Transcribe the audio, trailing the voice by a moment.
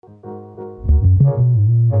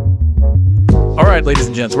right, ladies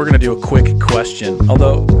and gents, we're going to do a quick question.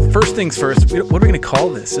 Although, first things first, what are we going to call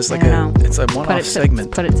this? It's like it's a one-off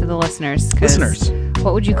segment. Put it to the listeners.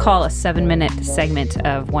 What would you call a 7-minute segment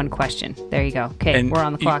of one question? There you go. Okay, and we're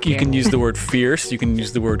on the clock here. You can use the word fierce. You can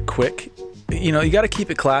use the word quick. You got to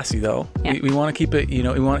keep it classy, though. Yeah. We want to keep it,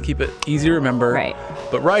 we want to keep it easy to remember. Right.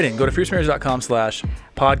 But write in. Go to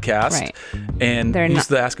fiercemarriage.com/podcast right. and use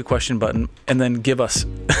the ask a question button and then give us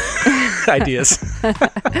ideas.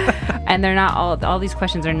 And they're not all these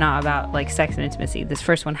questions are not about like sex and intimacy. This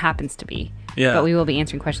first one happens to be. Yeah. But we will be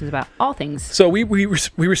answering questions about all things. So we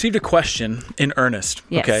received a question in earnest.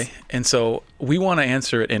 Yes. Okay. And so we want to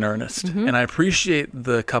answer it in earnest. Mm-hmm. And I appreciate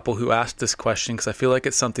the couple who asked this question because I feel like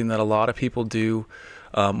it's something that a lot of people do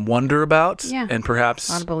wonder about and perhaps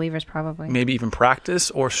a lot of believers probably maybe even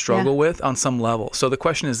practice or struggle with on some level. So the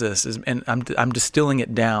question is this, and I'm distilling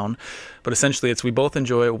it down, but essentially it's we both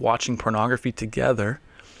enjoy watching pornography together,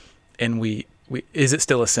 and we is it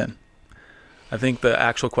still a sin? I think the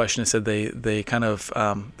actual question is said they kind of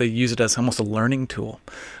they use it as almost a learning tool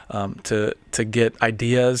to get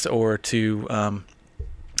ideas or to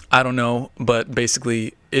I don't know, but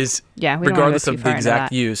basically is regardless of the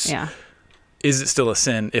exact use. Yeah. Is it still a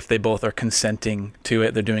sin if they both are consenting to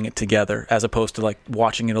it? They're doing it together, as opposed to like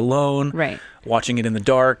watching it alone, right? Watching it in the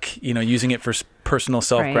dark, using it for personal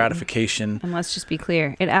self-gratification. And let's just be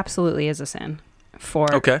clear: it absolutely is a sin for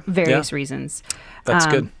various reasons. That's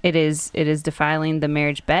good. It is defiling the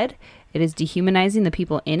marriage bed. It is dehumanizing the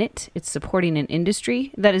people in it. It's supporting an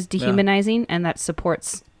industry that is dehumanizing and that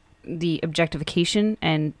supports the objectification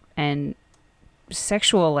and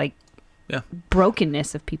sexual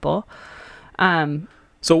brokenness of people.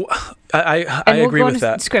 So I agree with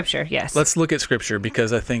that. Scripture, yes. Let's look at scripture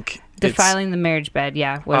because I think defiling the marriage bed,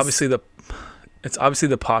 obviously the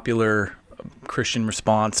popular Christian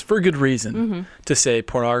response for good reason to say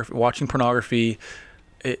watching pornography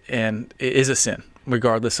and it is a sin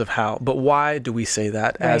regardless of how. But why do we say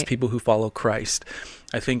that as people who follow Christ?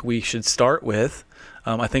 I think we should start with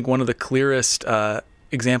I think one of the clearest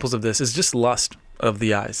examples of this is just lust of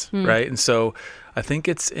the eyes, right? And so I think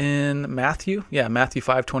it's in Matthew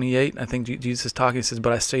 5:28. I think Jesus is talking. He says,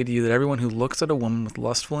 "But I say to you that everyone who looks at a woman with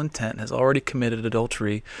lustful intent has already committed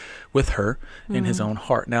adultery with her in his own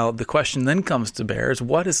heart." Now, the question then comes to bear is,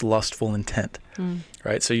 what is lustful intent?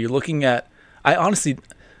 Right? So you're looking at,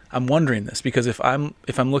 I'm wondering this because if I'm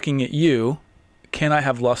looking at you, can I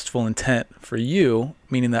have lustful intent for you,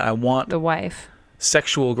 meaning that I want the wife,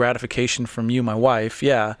 sexual gratification from you, my wife?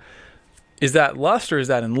 Yeah. Is that lust or is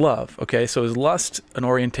that in love? Okay, so is lust an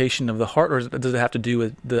orientation of the heart, or does it have to do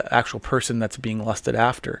with the actual person that's being lusted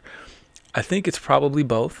after? I think it's probably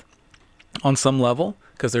both on some level,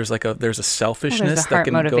 because there's a selfishness there's a heart that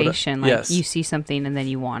can motivation, go to, you see something and then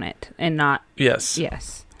you want it, and not yes,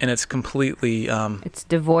 and it's completely it's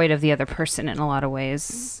devoid of the other person in a lot of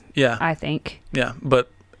ways. Yeah, I think. Yeah, but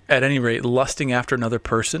at any rate, lusting after another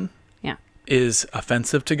person is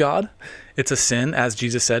offensive to God. It's a sin, as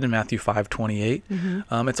Jesus said in Matthew 5:28.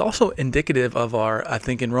 It's also indicative of I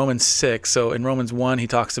think in Romans 6. So in Romans 1, he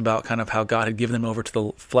talks about kind of how God had given them over to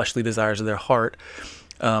the fleshly desires of their heart.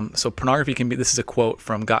 So pornography can be, this is a quote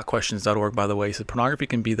from gotquestions.org, by the way. He said, "Pornography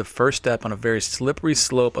can be the first step on a very slippery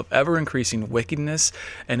slope of ever-increasing wickedness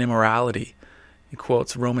and immorality." He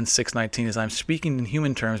quotes Romans 6:19 as, "I'm speaking in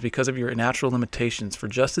human terms because of your natural limitations. For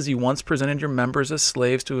just as you once presented your members as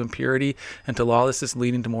slaves to impurity and to lawlessness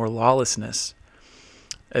leading to more lawlessness,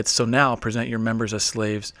 so now present your members as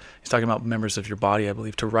slaves." He's talking about members of your body, I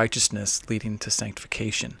believe, "to righteousness leading to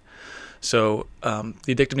sanctification." So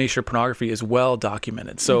the addictive nature of pornography is well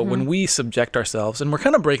documented. So when we subject ourselves, and we're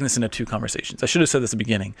kind of breaking this into two conversations. I should have said this at the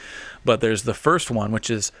beginning, but there's the first one, which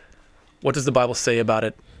is, what does the Bible say about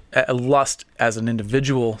it? Lust as an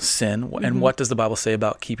individual sin, and what does the Bible say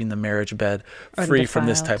about keeping the marriage bed free from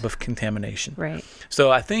this type of contamination? Right.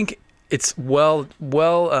 So I think it's well,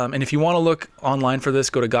 and if you want to look online for this,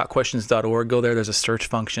 go to gotquestions.org. Go there. There's a search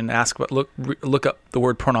function. Look up the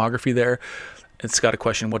word pornography there. It's got a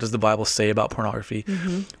question, what does the Bible say about pornography?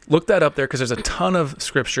 Look that up there because there's a ton of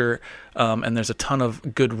scripture and there's a ton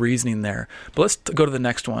of good reasoning there. But let's go to the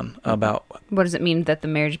next one about... What does it mean that the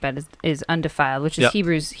marriage bed is undefiled, which is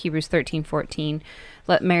Hebrews 13:14.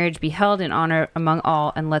 "Let marriage be held in honor among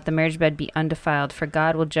all, and let the marriage bed be undefiled, for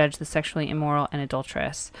God will judge the sexually immoral and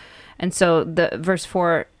adulterous." And so the verse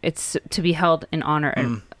 4, it's to be held in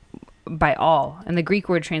honor by all. And the Greek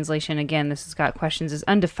word translation, again, this has got questions, is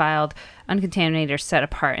undefiled, uncontaminated, or set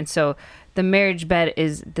apart. And so the marriage bed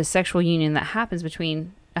is the sexual union that happens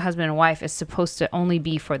between a husband and wife is supposed to only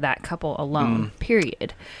be for that couple alone,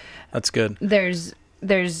 period. That's good. There's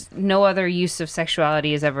no other use of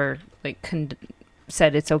sexuality is ever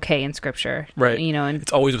said it's okay in Scripture. Right. And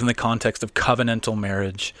it's always within the context of covenantal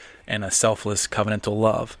marriage and a selfless covenantal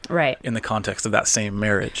love. Right. In the context of that same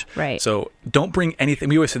marriage. Right. So don't bring anything.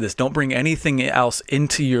 We always say this. Don't bring anything else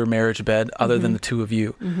into your marriage bed other than the two of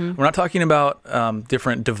you. We're not talking about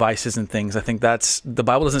different devices and things. I think the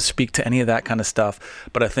Bible doesn't speak to any of that kind of stuff,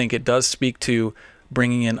 but I think it does speak to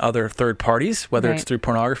bringing in other third parties, whether it's through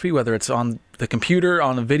pornography, whether it's on the computer,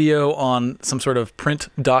 on a video, on some sort of print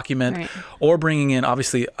document, or bringing in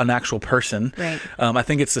obviously an actual person. Right. I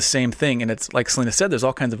think it's the same thing, and it's like Selena said. There's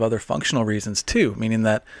all kinds of other functional reasons too, meaning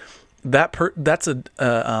it's an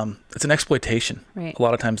exploitation. Right. A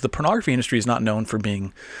lot of times, the pornography industry is not known for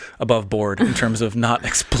being above board in terms of not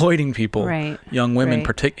exploiting people, young women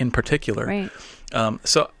in particular. Right.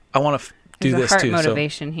 So I want to do There's this a heart too.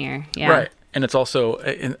 motivation here. Yeah. Right. And it's also,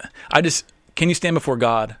 can you stand before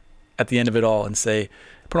God at the end of it all and say,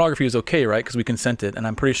 pornography was okay, right? Because we consented. And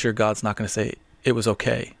I'm pretty sure God's not going to say it was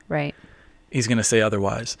okay. Right. He's going to say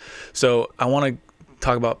otherwise. So I want to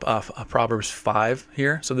talk about Proverbs 5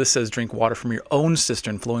 here. So this says, drink water from your own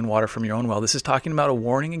cistern, flowing water from your own well. This is talking about a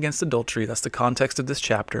warning against adultery. That's the context of this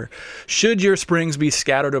chapter. Should your springs be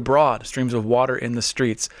scattered abroad, streams of water in the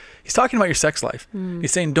streets? He's talking about your sex life.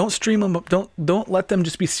 He's saying don't stream them, don't let them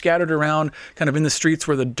just be scattered around kind of in the streets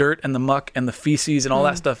where the dirt and the muck and the feces and all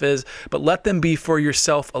that stuff is, but let them be for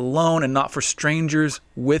yourself alone and not for strangers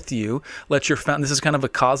with you. Let your fountain, this is kind of a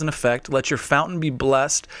cause and effect, let your fountain be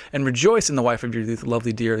blessed and rejoice in the wife of your youth, the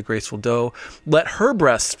lovely deer, the graceful doe. Let her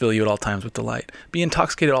breasts fill you at all times with delight. Be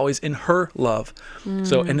intoxicated always in her love.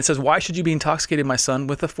 So, and it says, why should you be intoxicated, my son,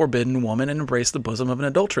 with a forbidden woman and embrace the bosom of an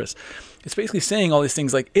adulteress? It's basically saying all these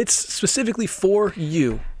things like it's specifically for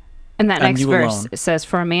you. And that next verse says,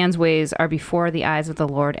 for a man's ways are before the eyes of the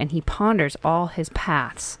Lord, and he ponders all his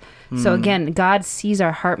paths. So again, God sees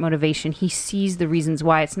our heart motivation. He sees the reasons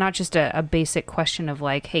why. It's not just a basic question of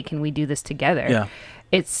like, hey, can we do this together? Yeah.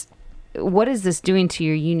 It's, what is this doing to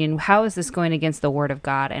your union? How is this going against the word of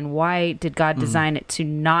God? And why did God design it to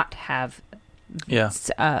not have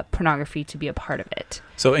pornography to be a part of it?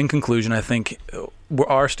 So in conclusion, I think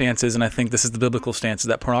our stance is, and I think this is the biblical stance, is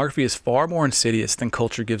that pornography is far more insidious than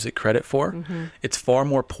culture gives it credit for. It's far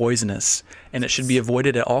more poisonous, and it should be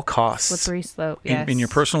avoided at all costs. Slippery slope, yes. In your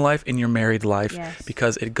personal life, in your married life,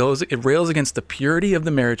 because it rails against the purity of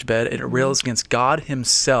the marriage bed, it rails against God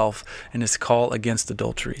himself and his call against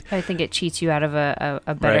adultery. I think it cheats you out of a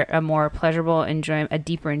better, a more pleasurable enjoyment, a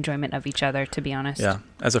deeper enjoyment of each other, to be honest. Yeah.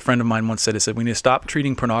 As a friend of mine once said, we need to stop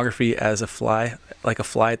treating pornography as a fly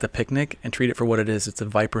at the picnic and treat it for what it is. It's a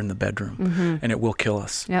viper in the bedroom, and it will kill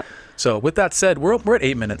us. Yep. So with that said, we're at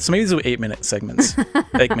 8 minutes. So maybe these will be 8-minute segments,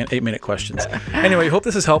 8-minute questions. Anyway, hope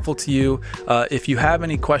this is helpful to you. If you have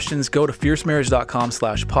any questions, go to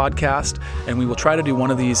fiercemarriage.com/podcast, and we will try to do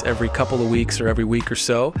one of these every couple of weeks or every week or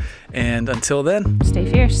so. And until then, stay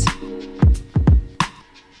fierce.